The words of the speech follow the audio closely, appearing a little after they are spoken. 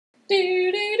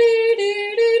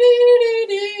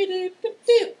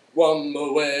One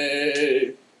more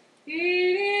way.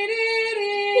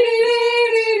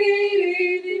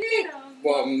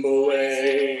 One more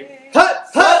way. Hut,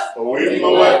 hut! A wee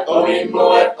moe, a wee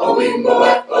moe, a wee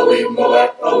moe, a wee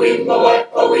moe, a wee moe,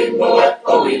 a wee moe,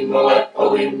 a wee moe, a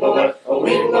wee moe, a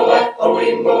wee moe, a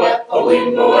wee moe, a wee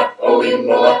moe, a wee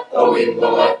moe, a wee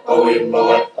moe, a wee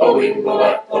moe, a wee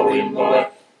moe, a wee moe.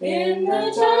 In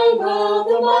the jungle,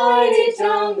 the mighty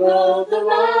jungle, the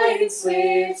lion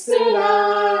sleeps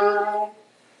tonight.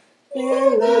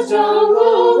 In the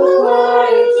jungle, the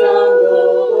quiet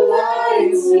jungle, the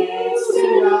lion sleeps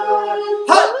tonight.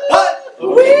 Hut, hut! A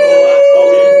wee moe, a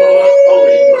wee moe, a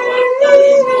wee moe,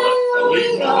 a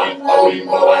wee moe, a wee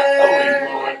moe,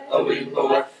 a wee moe, a wee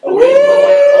moe, a wee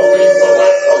moe, a wee moe,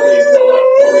 a wee moe,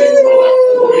 a wee moe,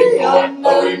 a wee moe,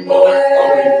 a wee moe, a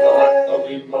wee moe, a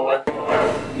wee moe.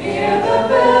 Near the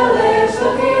village, the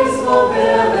peaceful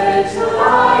village, the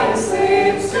lion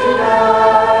sleeps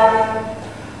tonight.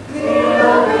 Near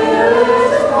the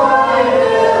village, the quiet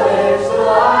village, the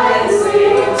lion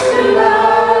sleeps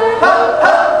tonight. Hut,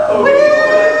 hut! A wee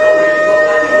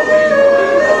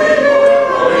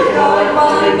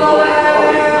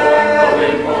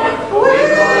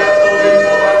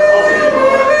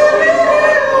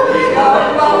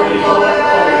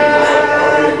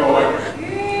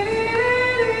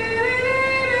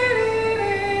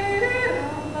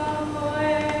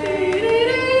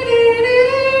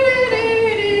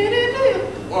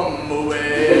One more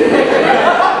way.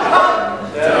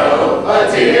 Doe,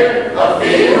 a deer, a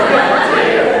fever and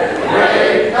deer,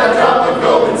 gray, a drop of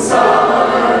golden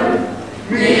sun.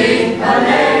 Me, a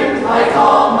name I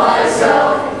call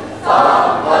myself,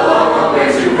 far along a way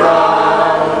to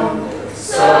run.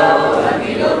 So a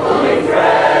needle pulling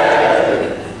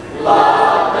thread,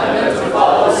 law and meant to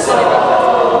follow so.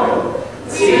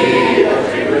 Tea, a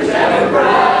drink with jam and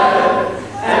bread,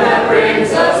 and that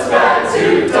brings us back to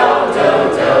dough,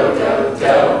 dough, dough, dough,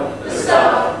 dough. The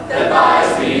stuff that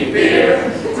buys me beer,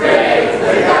 Ray,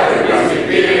 the guy who brings me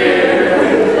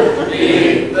beer. Me,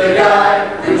 the guy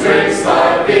who drinks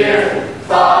my beer,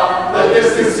 far the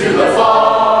distance to the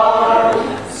farm.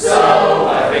 So I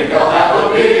think I'll have a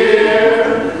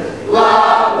beer. La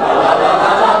la la la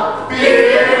la la,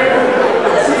 beer.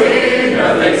 Tina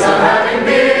thinks I'm having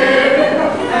beer,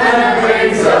 and that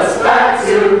brings us back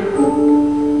to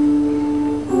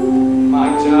My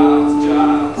jobs.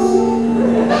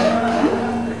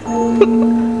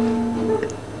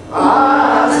 I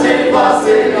stay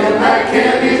busted in that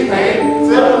candy paint,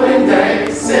 doing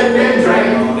dank, sipping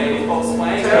drink, Lady full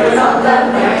swing. turn up that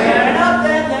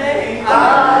lane. I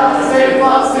stay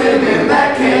busted in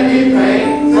that candy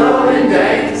paint, doing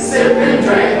dank, sipping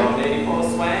drink, Lady full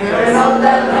swing. turn up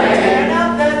that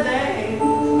lane.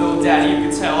 Little daddy, you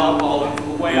can tell I'm ballin' from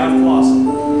the way I floss.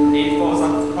 84's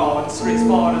I'm crawling, streets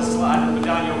falling and sliding, but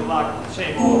down your block,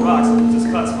 chain full of rocks, just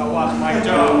cuts my watch, Mike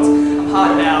Jones. I'm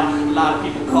hot now, a lot of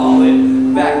people call it.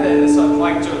 Back then, the sun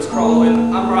Mike Jones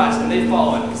crawling. I'm rising, they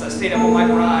falling, cause I stayed up on my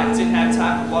grind. Didn't have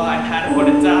time for wine, had to put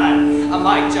it down. I'm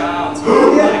Mike Jones,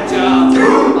 Mike Jones,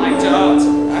 Mike Jones.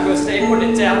 I'm gonna stay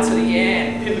putting it down to the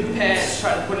end. Pimpin' pants,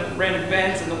 try to put it in random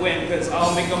bends in the wind, cause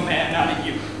I'll make a man out of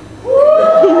you.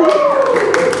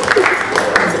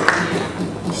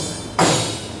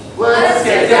 Let's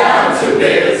get down to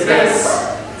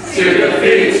business, to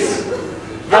defeat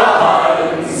the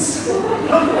Huns.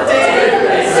 Did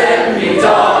they send me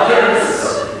daughters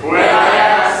when I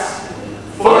asked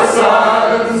for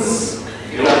sons?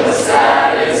 You're the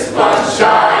saddest bunch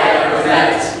I ever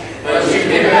met, but you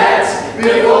can bet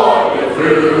before you're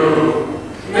through.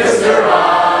 Mister,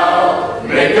 I'll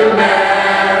make a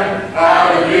man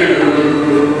out of you.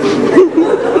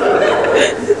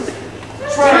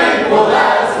 Tranquil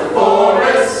as the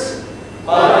forest,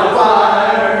 but on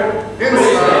fire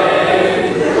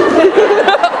inside.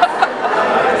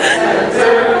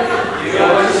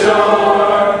 You're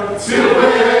sure to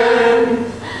win.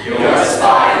 You're a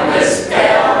spineless,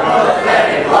 pale,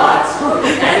 pathetic lot,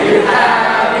 and you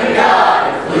haven't got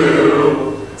a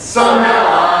clue. Somehow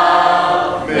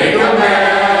I'll make a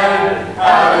man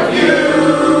out of you.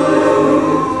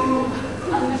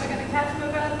 I'm never gonna catch my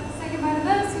breath. Say goodbye to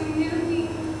those who knew me.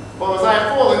 Was I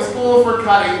full in school for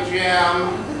cutting gym?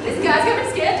 This guy's gonna be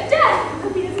scared to death.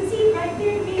 Hope he doesn't see right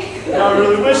through me. I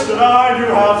really wish that I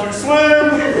knew how to swim.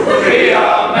 Be a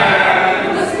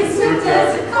man. Must be swift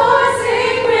as a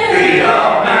coursing river. Be a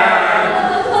man. Of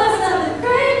the plus of the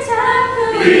great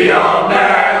typhoon. Be a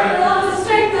man. Of the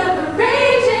strength of a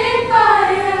raging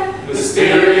fire.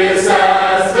 Mysterious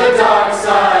as the dark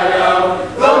side of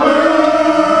the moon.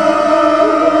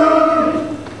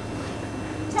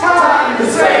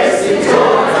 is racing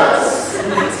towards us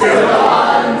till the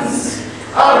Huns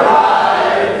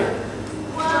arrive.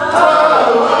 Oh,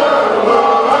 oh, oh,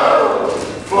 oh,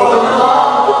 for the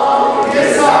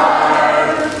longest time.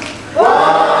 Oh,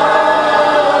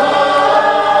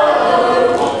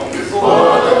 for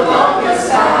the longest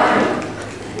time.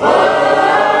 Oh,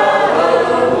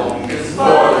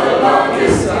 for the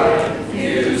longest time.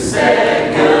 You said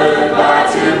goodbye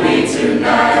to me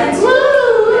tonight.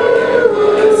 There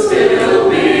would still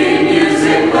be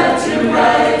music left to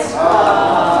write.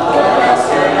 What else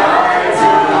could I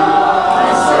do?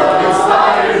 I'm so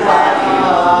inspired by you.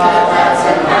 That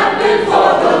hasn't happened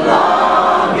for the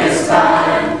longest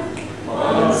time.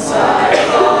 Once I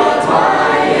thought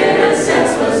my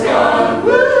innocence was gone.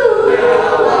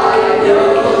 Now I know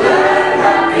that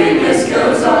happiness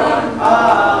goes on.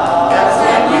 That's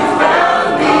when you found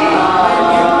me, when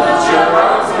you put your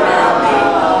arms around me.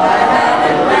 I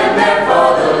haven't been there for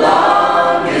the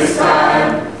longest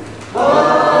time. Oh,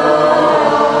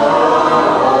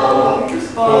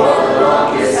 for the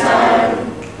longest time.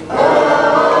 Oh,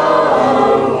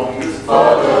 for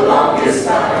the longest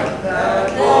time. That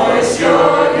voice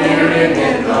you're hearing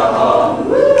in the hall,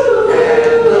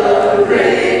 and the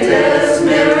greatest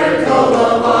miracle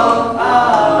of all.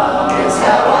 It's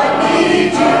how I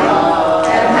need you,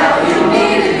 and how you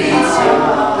needed me too.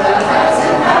 That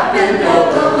hasn't happened for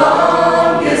the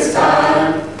longest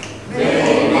time.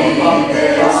 Maybe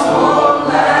this won't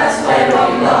last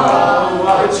very long,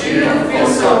 but you feel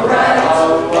so bright,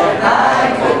 and I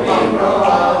could be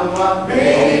wrong.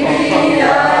 Maybe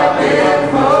I've been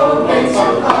hoping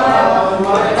too hard,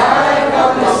 but I've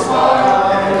come this far,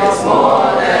 and it's more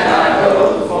than I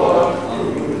hoped for.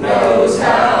 Who knows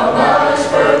how much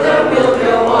further we'll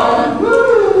go on?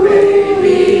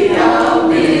 Maybe I'll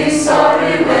be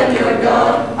sorry when you're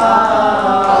gone.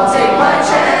 I'll take my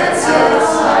chances.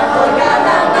 I forgot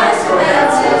how nice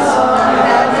romances. I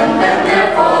haven't been there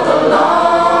for the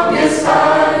longest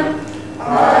time. I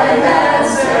had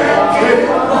second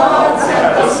thoughts at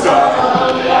the start.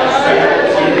 I said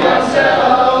to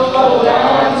myself, hold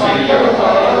on to your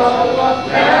heart.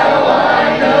 Now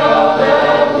I know the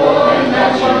woman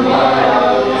that you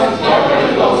love is gonna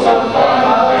go so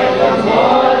far, and there's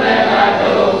more than I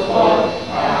hoped for.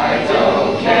 I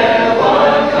don't care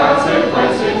what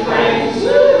consequence it brings.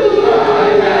 I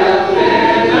have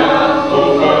been a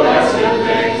fool for lesser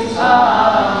things. I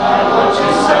want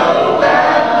you so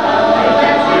bad, I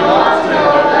think you ought to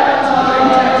know that.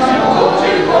 Because you hold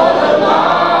you for the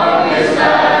longest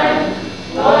time.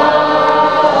 Oh,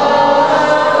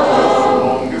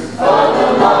 for the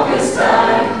longest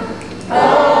time. Oh,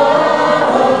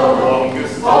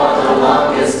 for the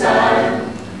longest time.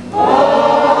 Oh,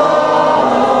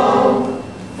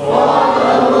 for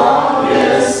the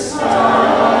longest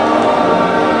time.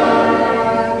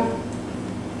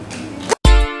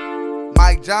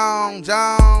 Mike Jones.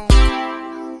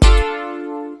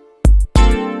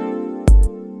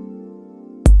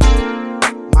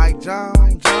 Mike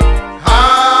Jones.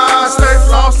 I stay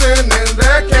flossing in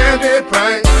that candy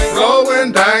paint,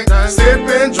 blowing dank,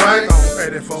 sipping drink,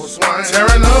 84 swing,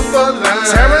 tearing up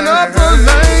the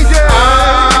lane.